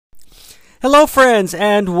Hello, friends,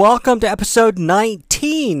 and welcome to episode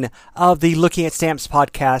 19 of the Looking at Stamps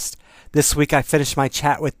podcast. This week I finished my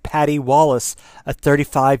chat with Patty Wallace, a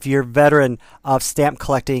 35-year veteran of stamp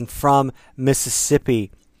collecting from Mississippi.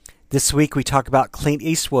 This week we talk about Clint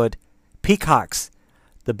Eastwood, peacocks,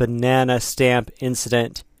 the banana stamp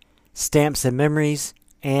incident, stamps and memories,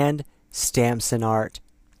 and stamps and art.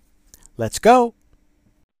 Let's go.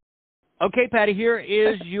 Okay, Patty, here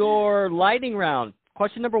is your lightning round.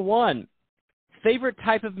 Question number 1. Favorite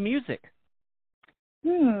type of music?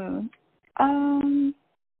 That's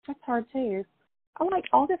hard too. I like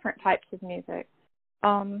all different types of music.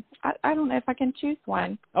 I don't know if I can choose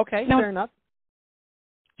one. Okay, fair enough.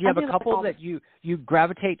 Do you have a couple that you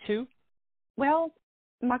gravitate to? Well,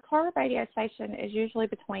 my car radio station is usually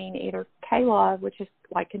between either K-Love, which is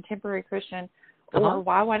like contemporary Christian, or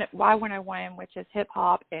Y101, which is hip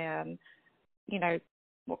hop and,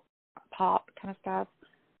 pop kind of stuff.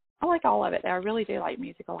 I like all of it. I really do like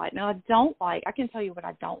music a lot. Now, I can tell you what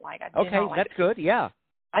I don't like. That's good, yeah.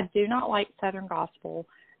 I do not like Southern gospel.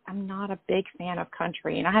 I'm not a big fan of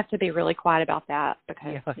country, and I have to be really quiet about that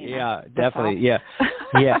because, definitely, yeah.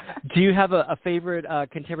 Do you have a favorite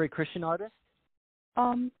contemporary Christian artist?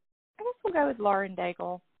 I guess we'll go with Lauren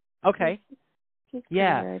Daigle. Okay. She's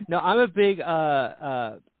good. No, I'm a big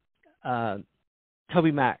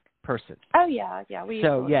Toby Mac person. Oh, yeah, we used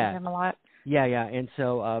to listen to him a lot. Yeah, and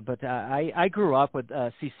so, but I grew up with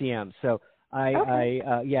CCM, so and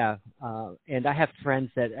I have friends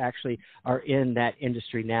that actually are in that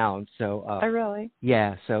industry now, and so. Oh, really?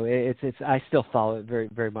 Yeah, so it's I still follow it very,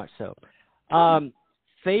 very much so.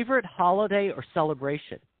 Favorite holiday or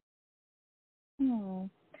celebration? My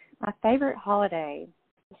favorite holiday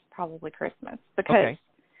is probably Christmas because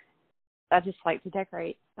I just like to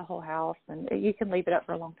decorate the whole house, and you can leave it up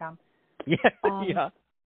for a long time. Yeah, well,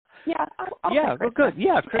 good.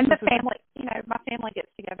 Yeah, Christmas. And the family, my family gets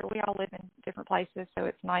together. We all live in different places, so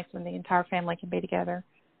it's nice when the entire family can be together,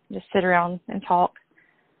 just sit around and talk.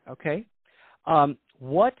 Okay.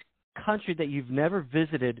 What country that you've never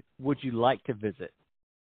visited would you like to visit?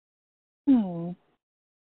 I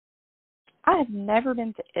have never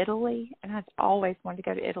been to Italy, and I've always wanted to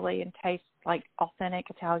go to Italy and taste like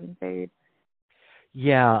authentic Italian food.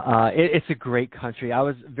 Yeah, it's a great country. I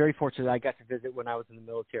was very fortunate I got to visit when I was in the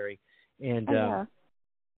military, and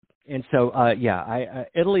so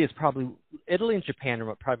Italy and Japan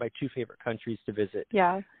are probably my two favorite countries to visit.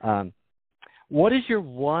 Yeah. What is your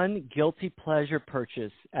one guilty pleasure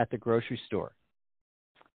purchase at the grocery store?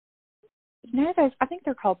 I think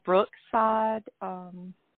they're called Brookside.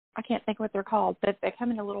 I can't think what they're called, but they come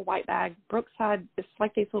in a little white bag. Brookside, it's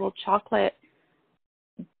like these little chocolate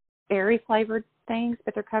berry flavored things,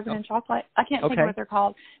 but they're covered in chocolate. I can't think of what they're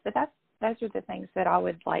called, but those are the things that I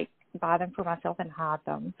would like buy them for myself and hide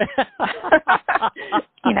them.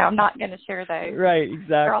 I'm not going to share those. Right,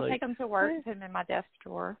 exactly. Or I'll take them to work and put them in my desk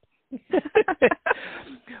drawer.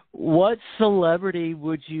 What celebrity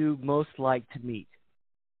would you most like to meet?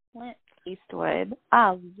 Clint Eastwood.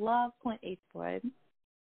 I love Clint Eastwood.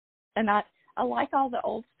 And I like all the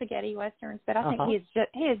old spaghetti westerns, but I think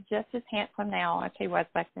he is just as handsome now as he was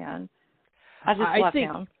back then. I love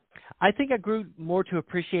him. I think I grew more to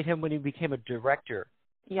appreciate him when he became a director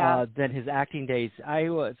than his acting days. I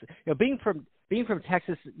was, being from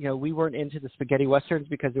Texas, we weren't into the spaghetti westerns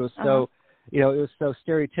because it was so, it was so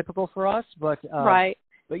stereotypical for us. But right.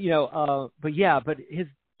 But his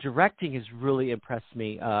directing has really impressed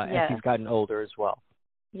me as he's gotten older as well.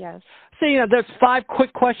 Yes. So, there's 5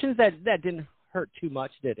 quick questions that didn't hurt too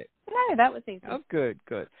much, did it? No, that was easy. Oh, good.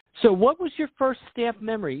 So what was your first stamp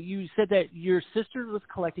memory? You said that your sister was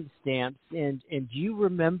collecting stamps, and do you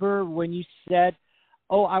remember when you said,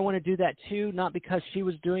 oh, I want to do that too, not because she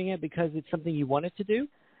was doing it, because it's something you wanted to do?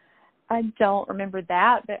 I don't remember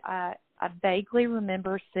that, but I vaguely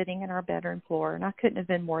remember sitting in our bedroom floor, and I couldn't have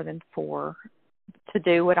been more than 4 to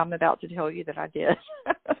do what I'm about to tell you that I did.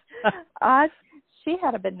 She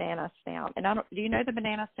had a banana stamp, and do you know the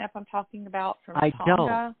banana stamp I'm talking about from Tonga? I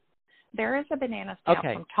don't. There is a banana stamp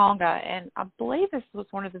from Tonga, and I believe this was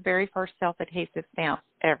one of the very first self-adhesive stamps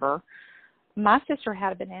ever. My sister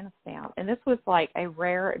had a banana stamp, and this was like a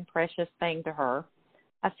rare and precious thing to her.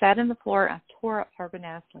 I sat on the floor, and I tore up her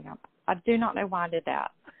banana stamp. I do not know why I did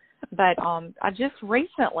that. But I just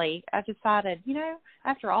recently, I decided,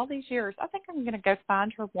 after all these years, I think I'm going to go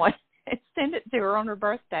find her one and send it to her on her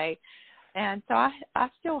birthday. And so I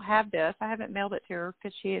still have this. I haven't mailed it to her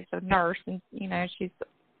because she is a nurse, and, she's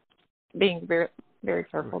being very, very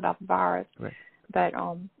careful about the virus. Right. But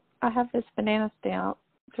I have this banana stamp.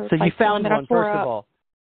 So you found one, first of all.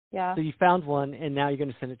 Yeah. So you found one, and now you're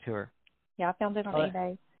going to send it to her. Yeah, I found it on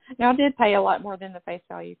eBay. Now, I did pay a lot more than the face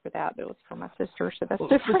value for that, but it was for my sister, so that's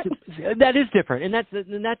different. That is different, and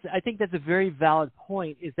that's I think that's a very valid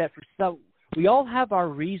point. Is that for some, we all have our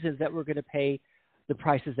reasons that we're going to pay the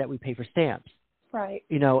prices that we pay for stamps, right?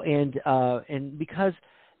 And because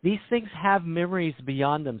these things have memories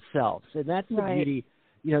beyond themselves, and that's the beauty.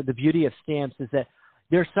 The beauty of stamps is that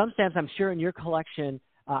there are some stamps I'm sure in your collection.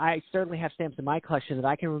 I certainly have stamps in my collection that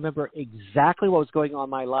I can remember exactly what was going on in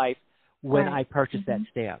my life when I purchased that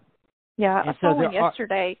stamp. Yeah, I saw one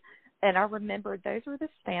yesterday, and I remembered those were the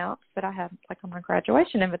stamps that I had like on my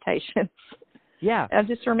graduation invitations. Yeah, I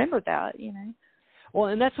just remembered that, Well,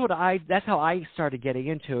 and that's how I started getting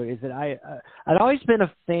into it. Is that I'd always been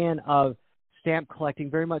a fan of stamp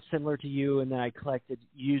collecting, very much similar to you, and then I collected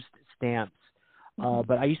used stamps.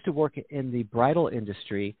 But I used to work in the bridal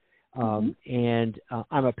industry, and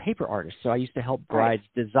I'm a paper artist, so I used to help brides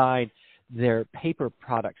design their paper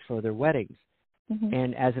products for their weddings.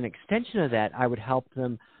 And as an extension of that, I would help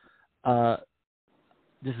them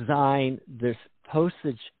design this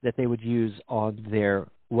postage that they would use on their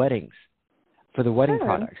weddings for the wedding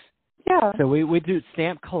products. Yeah. So we would do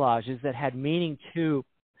stamp collages that had meaning to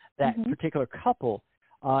that particular couple.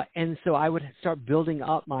 And so I would start building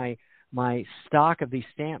up my stock of these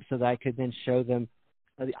stamps so that I could then show them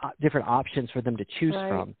the different options for them to choose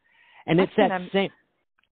from. And it's that same.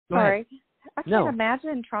 Sorry. I can't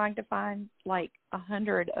imagine trying to find like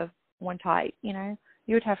 100 of one type. You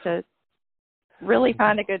would have to really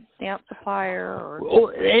find a good stamp supplier.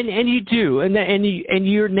 And you do, and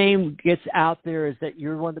your name gets out there as that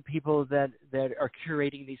you're one of the people that are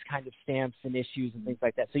curating these kind of stamps and issues and things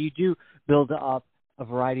like that. So you do build up a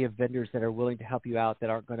variety of vendors that are willing to help you out, that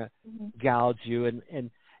aren't going to gouge you.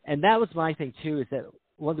 And that was my thing too, is that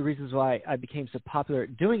one of the reasons why I became so popular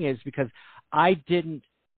at doing it is because I didn't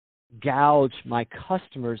gouge my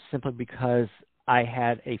customers simply because I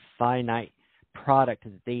had a finite product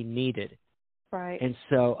that they needed. Right. And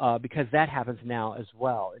so because that happens now as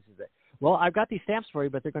well, is that, well, I've got these stamps for you,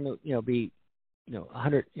 but they're going to be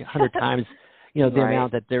 100 times the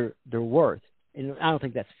amount that they're worth. And I don't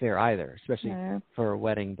think that's fair either, especially for a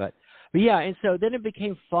wedding. But yeah, and so then it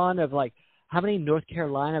became fun of like, how many North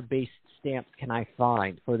Carolina-based stamps can I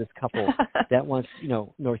find for this couple that wants,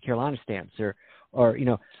 North Carolina stamps, or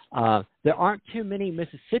there aren't too many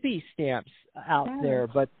Mississippi stamps out there,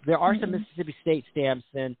 but there are some Mississippi State stamps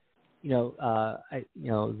and,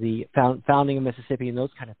 the founding of Mississippi and those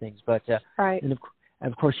kind of things. But and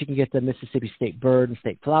of course you can get the Mississippi State bird and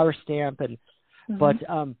state flower stamp, and but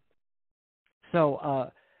so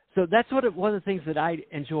that's one of the things that I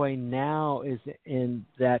enjoy now, is in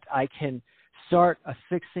that I can start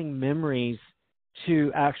affixing memories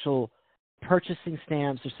to actual purchasing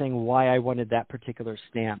stamps, or saying why I wanted that particular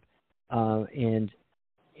stamp, and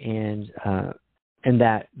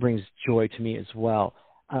that brings joy to me as well.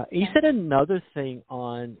 You said another thing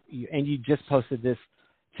and you just posted this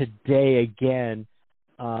today again,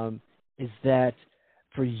 is that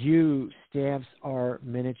for you, stamps are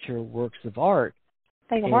miniature works of art.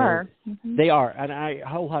 They are. They are, and I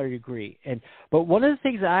wholeheartedly agree. But one of the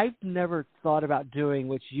things that I've never thought about doing,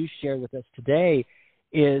 which you shared with us today,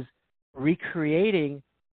 is recreating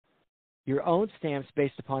your own stamps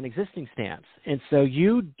based upon existing stamps. And so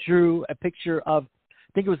you drew a picture of,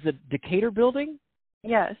 I think it was the Decatur building?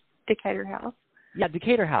 Yes, Decatur House. Yeah,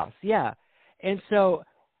 Decatur House, yeah. And so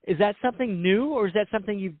is that something new, or is that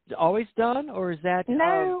something you've always done, or is that...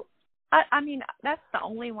 No, I mean, that's the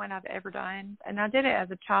only one I've ever done, and I did it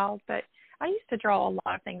as a child, but I used to draw a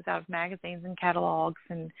lot of things out of magazines and catalogs,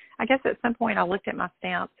 and I guess at some point I looked at my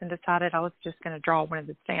stamps and decided I was just going to draw one of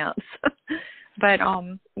the stamps. But,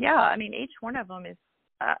 yeah, I mean, each one of them is,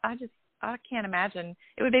 I can't imagine.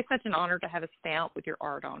 It would be such an honor to have a stamp with your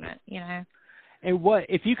art on it, And what,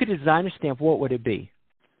 if you could design a stamp, what would it be?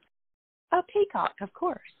 A peacock, of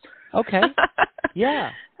course. Okay.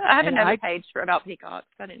 Yeah. I have another page about peacocks.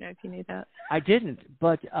 I didn't know if you knew that. I didn't,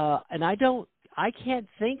 but and I can't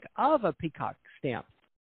think of a peacock stamp.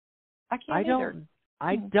 I can't either.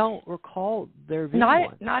 I don't recall there being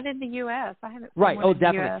one. Not in the U.S. I haven't seen one in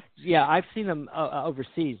definitely. The US. Yeah, I've seen them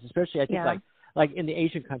overseas, especially I think like in the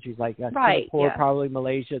Asian countries, like Singapore, probably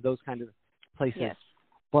Malaysia, those kind of places. Yes.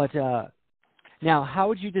 But now, how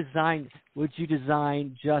would you design? Would you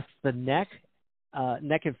design just the neck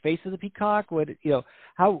and face of the peacock?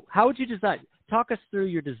 How would you design? Talk us through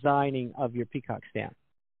your designing of your peacock stamp.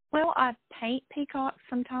 Well, I paint peacocks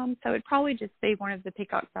sometimes, so it'd probably just be one of the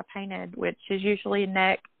peacocks I painted, which is usually a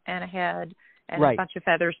neck and a head and a bunch of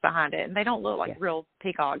feathers behind it. And they don't look like real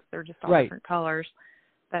peacocks; they're just all different colors.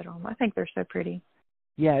 But I think they're so pretty.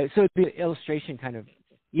 Yeah, so it'd be an illustration kind of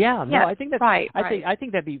Yeah, no, Yeah, I think that's right. I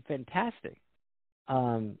think that'd be fantastic.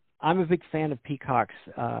 I'm a big fan of peacocks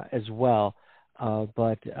as well,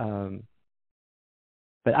 but I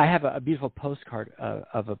have a beautiful postcard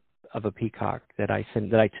of a peacock that I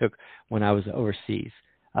took when I was overseas,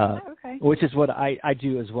 okay. which is what I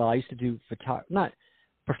do as well. I used to do not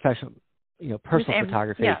professional, personal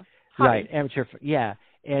photography, yeah, right? Amateur, yeah.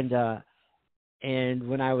 And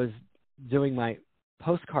when I was doing my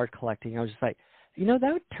postcard collecting, I was just like,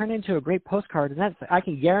 that would turn into a great postcard, and I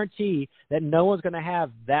can guarantee that no one's going to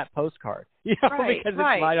have that postcard, right, because it's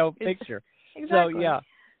my own picture. Exactly. So yeah,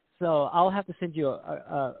 so I'll have to send you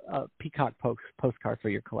a peacock postcard for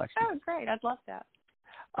your collection. Oh, great! I'd love that.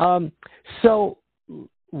 So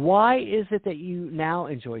why is it that you now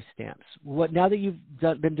enjoy stamps? Now that you've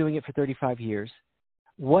been doing it for 35 years,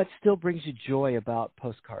 what still brings you joy about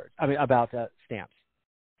postcards? About stamps?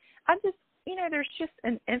 I just, there's just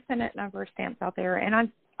an infinite number of stamps out there, and I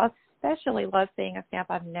especially love seeing a stamp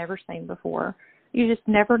I've never seen before. You just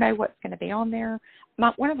never know what's going to be on there.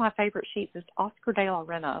 One of my favorite sheets is Oscar de la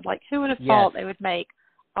Renta. Like, who would have thought they would make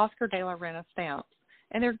Oscar de la Renta stamps?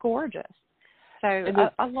 And they're gorgeous. So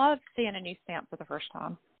I love seeing a new stamp for the first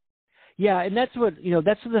time. Yeah, and that's what,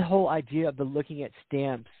 that's the whole idea of the Looking at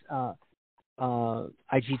Stamps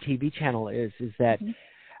IGTV channel is that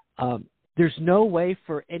there's no way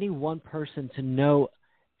for any one person to know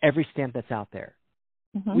every stamp that's out there.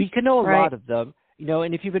 Mm-hmm. We can know a lot of them,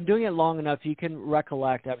 and if you've been doing it long enough, you can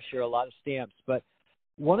recollect, I'm sure, a lot of stamps. But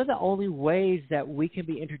one of the only ways that we can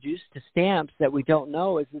be introduced to stamps that we don't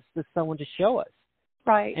know is for someone to show us.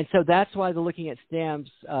 Right. And so that's why the Looking at Stamps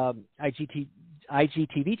IGTV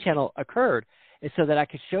channel occurred, is so that I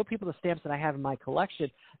could show people the stamps that I have in my collection,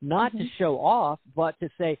 not to show off, but to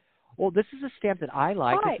say, well, this is a stamp that I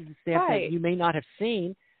like. Right. This is a stamp that you may not have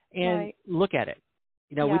seen, and look at it.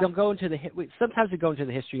 We don't go into sometimes we go into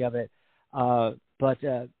the history of it, but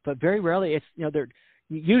very rarely it's they're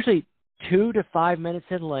usually 2 to 5 minutes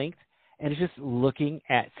in length, and it's just looking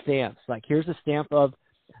at stamps. Like, here's a stamp of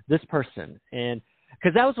this person, and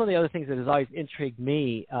because that was one of the other things that has always intrigued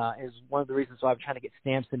me, is one of the reasons why I'm trying to get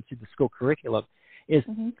stamps into the school curriculum, is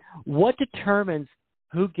what determines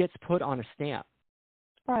who gets put on a stamp.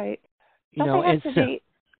 Right. Don't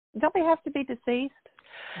they have to be deceased?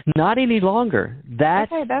 Not any longer. That's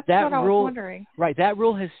what rule, I was wondering. Right. That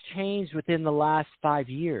rule has changed within the last 5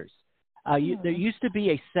 years. There used to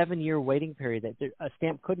be a 7-year waiting period that a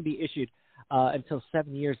stamp couldn't be issued until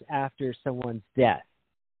 7 years after someone's death.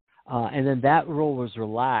 And then that rule was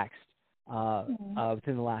relaxed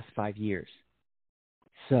within the last 5 years.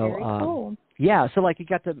 So, very cool. Yeah. So, like, you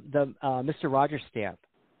got the Mr. Rogers stamp,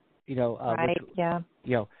 right.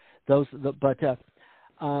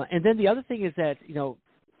 And then the other thing is that,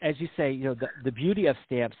 as you say, the beauty of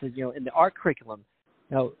stamps is, in the art curriculum,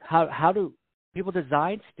 how do people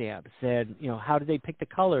design stamps, and, how do they pick the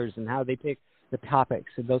colors, and how do they pick the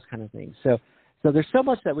topics, and those kind of things. So there's so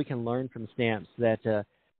much that we can learn from stamps that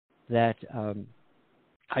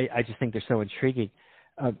I just think they're so intriguing.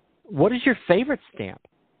 What is your favorite stamp?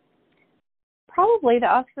 Probably the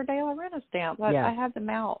Oscar de la Renta stamp. Yeah. I have them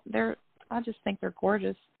out. I just think they're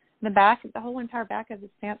gorgeous. The whole entire back of the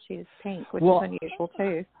stamp sheet is pink, which is unusual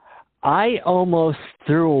too. I almost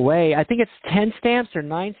threw away, I think it's 10 stamps or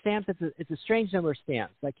 9 stamps. It's a strange number of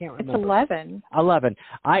stamps. I can't remember. It's 11. 11.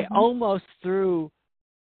 I almost threw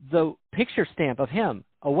the picture stamp of him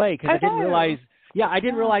away because I didn't realize. Yeah, I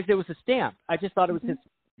didn't realize it was a stamp. I just thought it was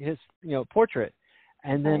his portrait.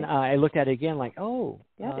 And then I looked at it again, like,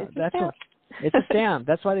 it's a stamp.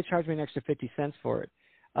 That's why they charged me an extra 50 cents for it.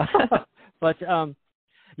 But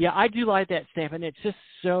yeah, I do like that stamp, and it's just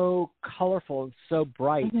so colorful and so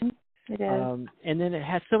bright. It is. And then it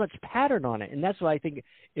has so much pattern on it, and that's what I think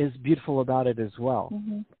is beautiful about it as well.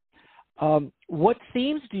 What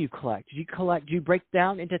themes do you collect? Do you break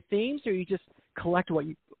down into themes, or you just collect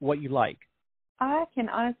what you like? I can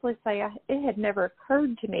honestly say it had never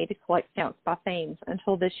occurred to me to collect stamps by themes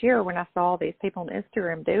until this year when I saw these people on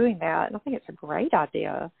Instagram doing that, and I think it's a great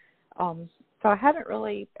idea. So I haven't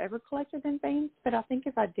really ever collected in themes, but I think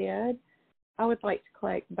if I did, I would like to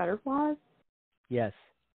collect butterflies. Yes.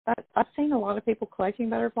 I've seen a lot of people collecting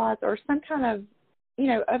butterflies or some kind of,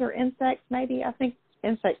 other insects maybe. I think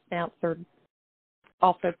insect stamps are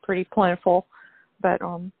also pretty plentiful, but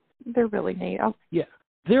they're really neat. Yeah.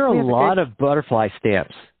 There are a lot of butterfly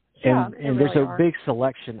stamps, and there's really a big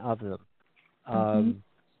selection of them.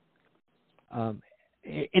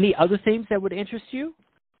 Any other themes that would interest you?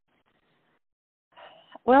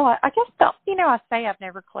 Well, I guess, I say I've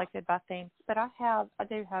never collected by themes, but I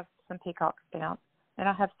do have some peacock stamps, and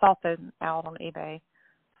I have sold them out on eBay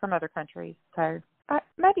from other countries. So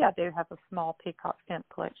Maybe I do have a small peacock stamp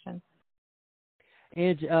collection.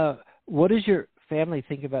 And what does your family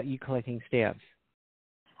think about you collecting stamps?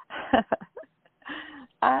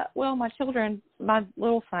 Well, my children, my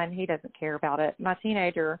little son, he doesn't care about it. My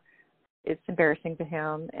teenager, it's embarrassing to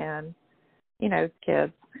him, and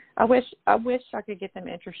kids. I wish I could get them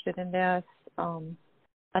interested in this.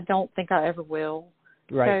 I don't think I ever will.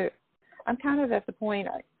 Right. So I'm kind of at the point.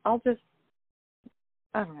 I'll just,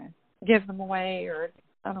 I don't know, give them away, or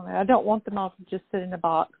I don't know. I don't want them all to just sit in a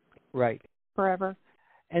box. Right. Forever.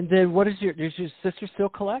 And then, does your sister still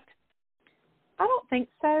collect? I don't think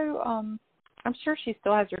so. I'm sure she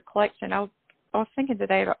still has her collection. I was thinking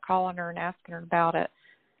today about calling her and asking her about it,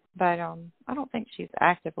 but I don't think she's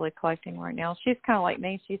actively collecting right now. She's kind of like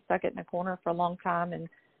me. She stuck it in a corner for a long time and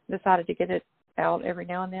decided to get it out every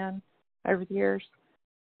now and then over the years.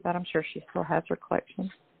 But I'm sure she still has her collection.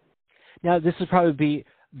 Now, this would probably be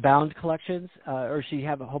bound collections, or she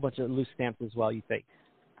have a whole bunch of loose stamps as well, you think?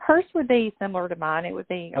 Hers would be similar to mine. It would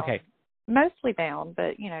be mostly bound,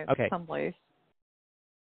 but, some loose.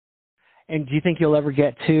 And do you think you'll ever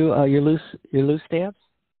get to your loose stamps?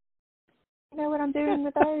 You know what I'm doing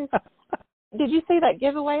with those? Did you see that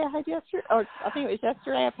giveaway I had yesterday? Or I think it was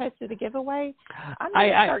yesterday I posted a giveaway. I'm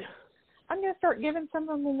going to start giving some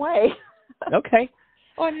of them away. Okay.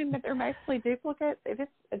 Well, I mean, they're mostly duplicates. If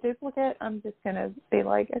it's a duplicate, I'm just going to be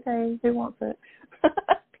like, okay, who wants it?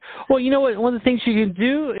 Well, you know what? One of the things you can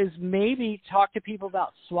do is maybe talk to people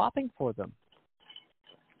about swapping for them.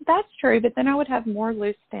 That's true, but then I would have more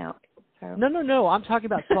loose stamps. So. No. I'm talking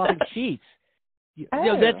about swapping sheets.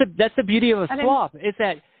 That's the beauty of a swap. Is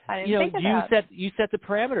that you set the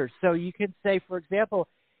parameters. So you can say, for example,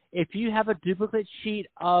 if you have a duplicate sheet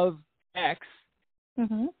of X,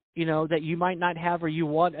 that you might not have, or you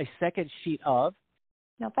want a second sheet of.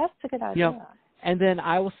 No, that's a good idea. And then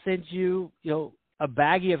I will send you, a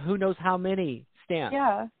baggie of who knows how many stamps.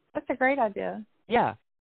 Yeah, that's a great idea. Yeah.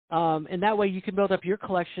 And that way you can build up your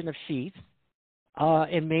collection of sheets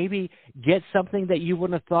and maybe get something that you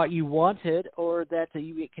wouldn't have thought you wanted or that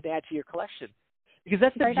you could add to your collection. Because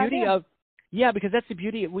that's the beauty of, because that's the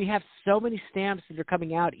beauty. We have so many stamps that are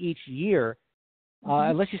coming out each year.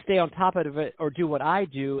 Unless you stay on top of it or do what I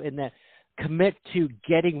do and that commit to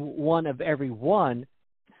getting one of every one,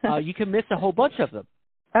 you can miss a whole bunch of them.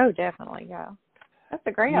 Oh, definitely, yeah. That's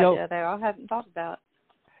a great idea, though. I hadn't thought about.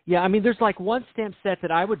 Yeah, I mean, there's like one stamp set that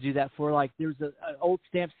I would do that for. Like, there's an old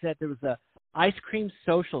stamp set. There was a ice cream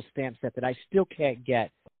social stamp set that I still can't get.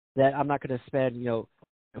 That I'm not going to spend,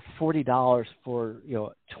 $40 for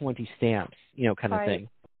 20 stamps, kind of thing.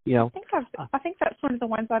 I think that's one of the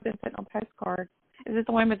ones I've been putting on postcards. Is it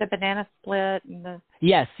the one with the banana split and the?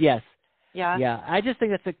 Yes. Yeah. Yeah, I just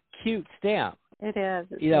think that's a cute stamp. It is.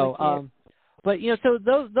 It's really cute. But so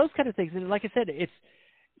those kind of things, and like I said,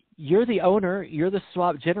 you're the owner, you're the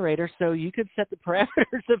swap generator, so you can set the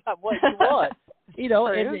parameters about what you want,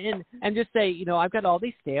 and just say, I've got all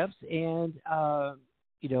these stamps, and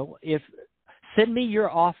if send me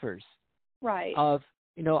your offers, right? Of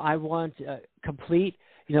I want complete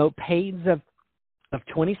panes of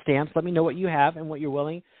 20 stamps. Let me know what you have and what you're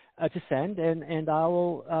willing to send, and I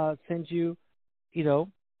will send you,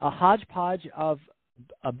 a hodgepodge of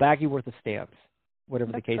a baggie worth of stamps,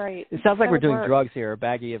 whatever the case. Great. It sounds like we're doing drugs here, a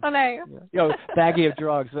baggie of, baggie of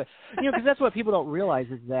drugs. But, because that's what people don't realize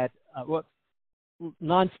is that, what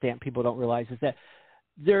non-stamp people don't realize is that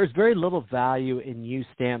there's very little value in used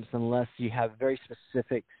stamps unless you have very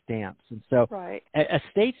specific stamps. And so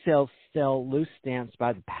estate sales sell loose stamps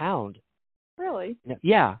by the pound. Really?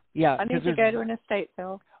 Yeah. I need to go to an estate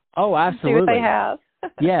sale. Oh, absolutely. See what they have.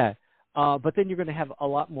 Yeah. But then you're going to have a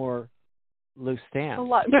lot more loose stamps. A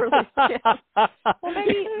lot more loose stamps. Well,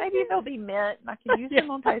 maybe they'll be mint and I can use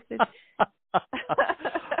them on postage.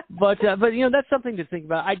 But that's something to think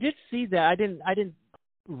about. I did see that. I didn't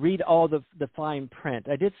read all the fine print.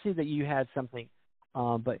 I did see that you had something.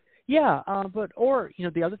 The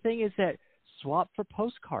other thing is that swap for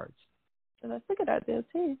postcards. So that's a good idea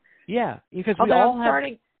too. Yeah, because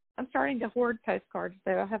I'm starting to hoard postcards,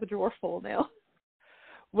 so I have a drawer full now.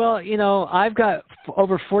 Well, I've got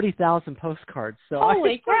over 40,000 postcards. So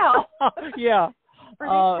holy cow! Yeah.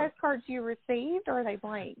 Are these postcards you received, or are they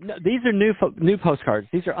blank? No, these are new postcards.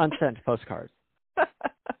 These are unsent postcards.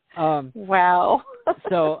 Wow.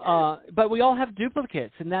 So, but we all have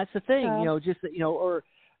duplicates, and that's the thing.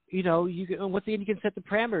 You can, once again, you can set the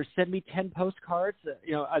parameters. Send me 10 postcards.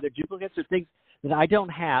 Either duplicates or things that I don't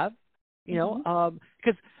have.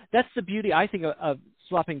 Because that's the beauty, I think, of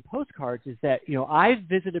swapping postcards is that, I've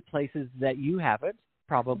visited places that you haven't,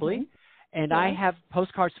 probably, and I have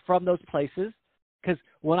postcards from those places because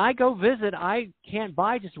when I go visit, I can't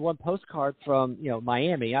buy just one postcard from,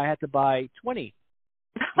 Miami. I have to buy 20,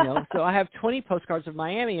 so I have 20 postcards of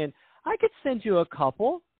Miami, and I could send you a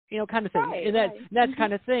couple, kind of thing. Right, and that's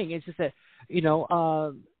kind of thing. It's just that,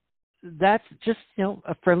 that's just,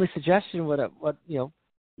 a friendly suggestion. What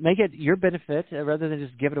make it your benefit rather than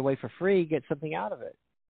just give it away for free. Get something out of it.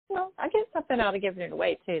 Well, I get something out of giving it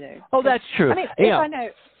away too, though. Oh, that's true. I mean,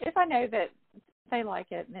 if I know that they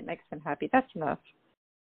like it and it makes them happy, that's enough.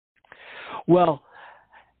 Well,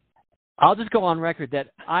 I'll just go on record that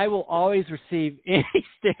I will always receive any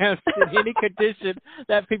stamps in any condition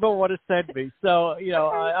that people want to send me. So,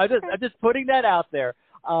 I'm just putting that out there.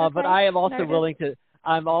 But I am also willing to.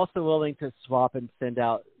 I'm also willing to swap and send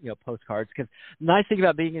out, postcards, because the nice thing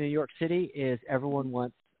about being in New York City is a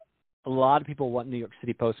lot of people want New York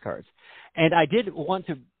City postcards. And I did want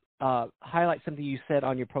to highlight something you said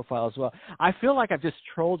on your profile as well. I feel like I've just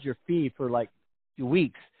trolled your feed for like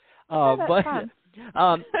weeks. That's fun.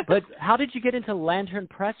 But how did you get into Lantern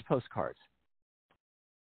Press postcards?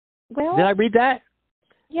 Well, did I read that?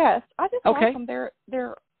 Yes, I just like them. They're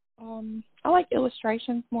I like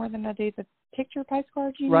illustrations more than I do the picture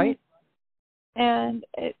postcards. Right. And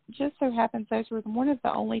it just so happens those were one of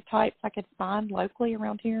the only types I could find locally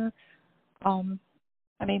around here. I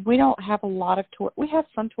mean, we don't have a lot of we have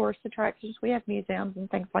some tourist attractions. We have museums and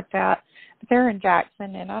things like that, but they're in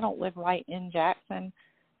Jackson, and I don't live right in Jackson.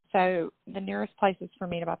 So the nearest places for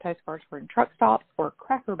me to buy postcards were in truck stops or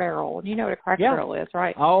Cracker Barrel. And you know what a Cracker Barrel is,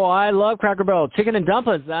 right? Oh, I love Cracker Barrel. Chicken and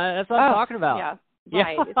dumplings. That's what I'm talking about. Yeah.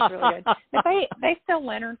 Right, it's really good. But they sell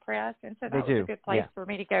Lantern Press, and so that was a good place for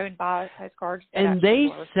me to go and buy postcards. And they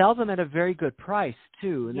sell them at a very good price,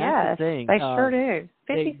 too. And that's the thing. They sure do.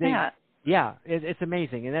 50 cents. Yeah, it's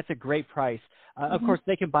amazing, and that's a great price. Of course,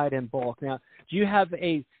 they can buy it in bulk. Now, do you have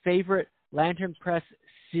a favorite Lantern Press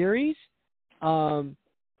series? Because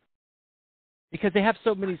they have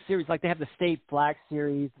so many series. Like they have the State Flag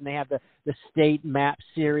series, and they have the State Map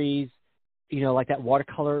series. Like that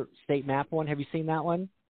watercolor state map one. Have you seen that one?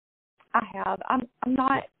 I have. I'm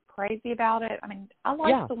not crazy about it. I mean, I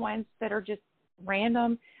like the ones that are just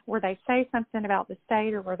random, where they say something about the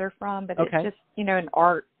state or where they're from, but it's just, an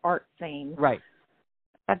art theme. Right.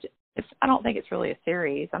 I don't think it's really a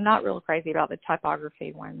series. I'm not real crazy about the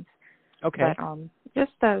typography ones. Okay. But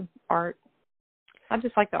just the art. I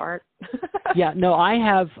just like the art. Yeah. No, I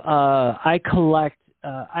have. I collect.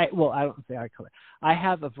 I don't say I collect. I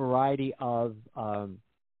have a variety of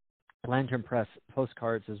Lantern Press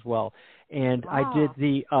postcards as well, and I did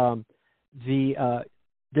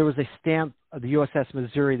there was a stamp of the USS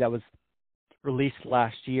Missouri that was released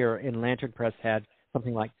last year, and Lantern Press had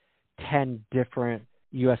something like 10 different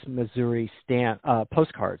U.S. Missouri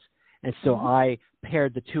postcards, and so I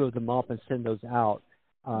paired the two of them up and sent those out,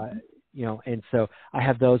 and so I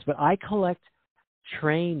have those, but I collect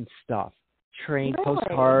train stuff. Train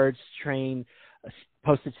postcards, train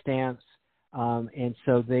postage stamps, and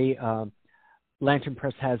so Lantern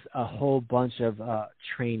Press has a whole bunch of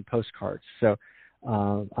train postcards. So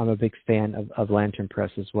I'm a big fan of Lantern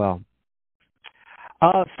Press as well.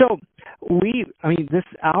 So this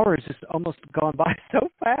hour has just almost gone by so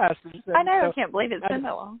fast. I know, I can't believe it's been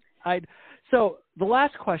that long. So the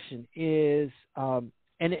last question is, and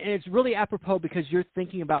it's really apropos because you're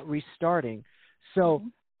thinking about restarting. So.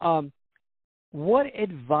 What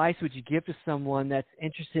advice would you give to someone that's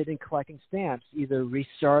interested in collecting stamps, either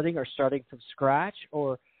restarting or starting from scratch,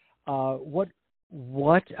 or what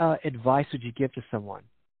advice would you give to someone?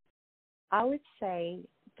 I would say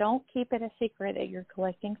don't keep it a secret that you're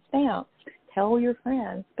collecting stamps. Tell your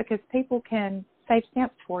friends, because people can save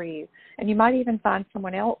stamps for you, and you might even find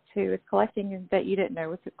someone else who is collecting that you didn't know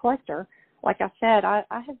was a collector. Like I said, I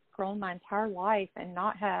have grown my entire life and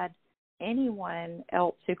not had anyone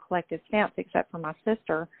else who collected stamps except for my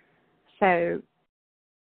sister. So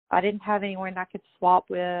I didn't have anyone I could swap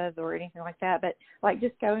with or anything like that. But like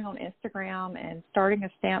just going on Instagram and starting a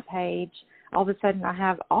stamp page, all of a sudden I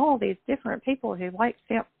have all these different people who like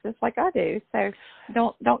stamps just like I do. So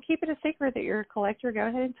don't keep it a secret that you're a collector. Go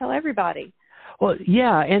ahead and tell everybody. Well,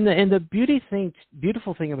 yeah, and the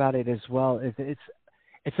beautiful thing about it as well is that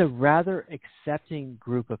it's a rather accepting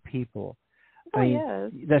group of people.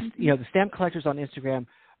 The stamp collectors on Instagram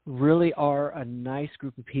really are a nice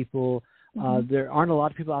group of people. There aren't a lot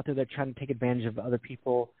of people out there that are trying to take advantage of other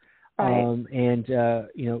people. Right.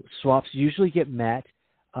 Swaps usually get met,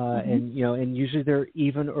 and usually they're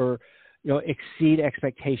even or exceed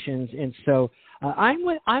expectations. And so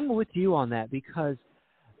I'm with you on that, because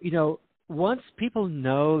once people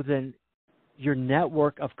know, then your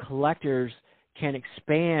network of collectors can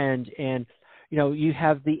expand, and you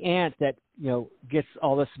have the aunt that gets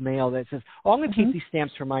all this mail that says, "Oh, I'm going to keep these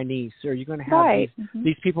stamps for my niece," or you're going to have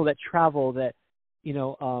these people that travel that,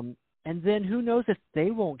 and then who knows if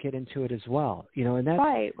they won't get into it as well, and that's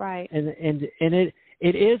right. And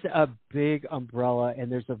it is a big umbrella,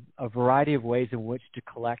 and there's a variety of ways in which to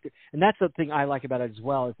collect it. And that's the thing I like about it as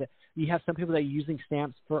well, is that you have some people that are using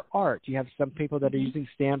stamps for art. You have some people that are using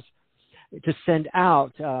stamps to send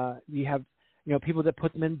out. You have people that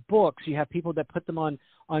put them in books. You have people that put them on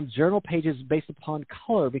journal pages based upon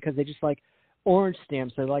color because they just like orange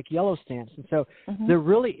stamps. They like yellow stamps. And so there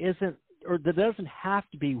really isn't, or there doesn't have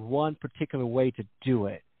to be one particular way to do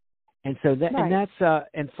it. And so that, and that's,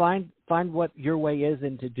 and find what your way is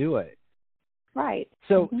and to do it. Right.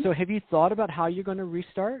 So have you thought about how you're going to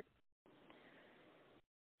restart?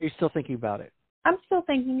 Are you still thinking about it? I'm still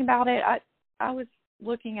thinking about it. I was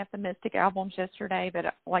looking at the Mystic albums yesterday, but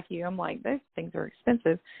like you, I'm like, those things are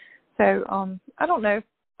expensive. So I don't know.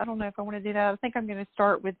 I don't know if I want to do that. I think I'm going to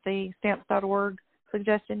start with the stamps.org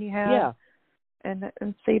suggestion you have. Yeah.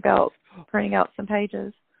 And see about printing out some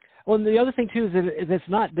pages. Well, and the other thing too is that it's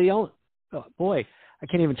not the only. Oh boy, I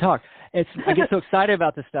can't even talk. I get so excited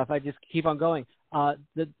about this stuff. I just keep on going.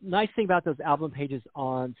 The nice thing about those album pages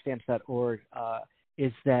on stamps.org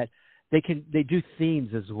is that they do themes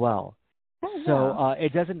as well. Oh, yeah. So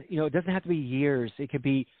it doesn't have to be years. It could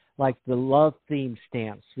be like the love theme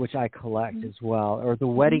stamps, which I collect as well, or the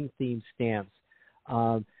wedding theme stamps.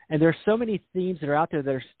 And there's so many themes that are out there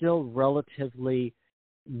that are still relatively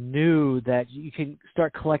new that you can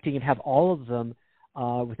start collecting and have all of them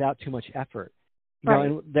without too much effort.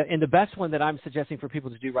 And the best one that I'm suggesting for people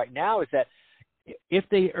to do right now is that if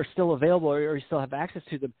they are still available or you still have access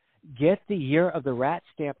to them, get the Year of the Rat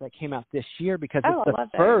stamp that came out this year because it's the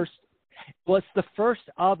first. Well, it's the first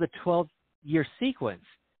of the 12-year sequence.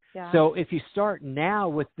 Yeah. So if you start now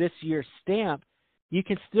with this year's stamp, you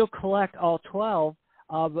can still collect all 12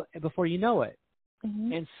 before you know it.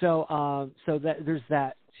 And so that there's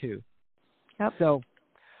that too. Yep. So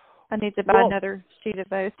I need to buy another sheet of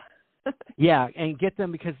both. Yeah, and get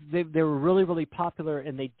them because they were really, really popular,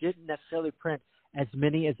 and they didn't necessarily print as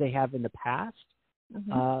many as they have in the past.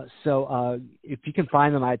 So if you can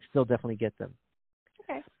find them, I'd still definitely get them.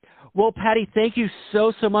 Okay. Well, Patty, thank you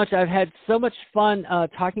so much. I've had so much fun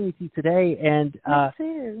talking with you today, and me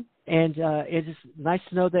too. And it's just nice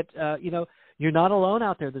to know that you're not alone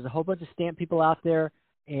out there. There's a whole bunch of stamp people out there,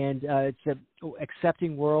 and it's an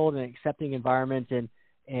accepting world and accepting environment,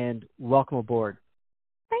 and welcome aboard.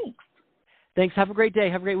 Thanks. Thanks. Have a great day.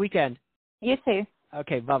 Have a great weekend. You too.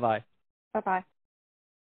 Okay. Bye-bye. Bye-bye.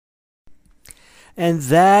 And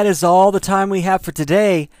that is all the time we have for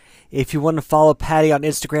today. If you want to follow Patty on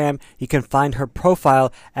Instagram, you can find her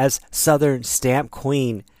profile as Southern Stamp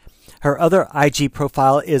Queen. Her other IG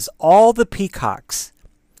profile is All the Peacocks.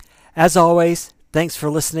 As always, thanks for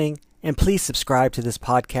listening, and please subscribe to this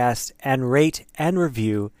podcast and rate and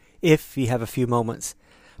review if you have a few moments.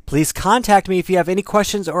 Please contact me if you have any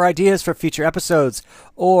questions or ideas for future episodes,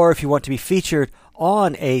 or if you want to be featured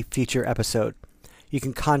on a future episode. You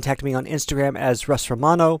can contact me on Instagram as Russ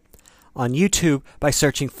Romano, on YouTube by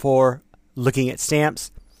searching for Looking at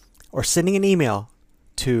Stamps, or sending an email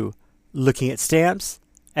to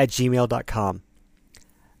lookingatstamps@gmail.com.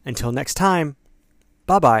 Until next time,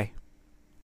 bye-bye.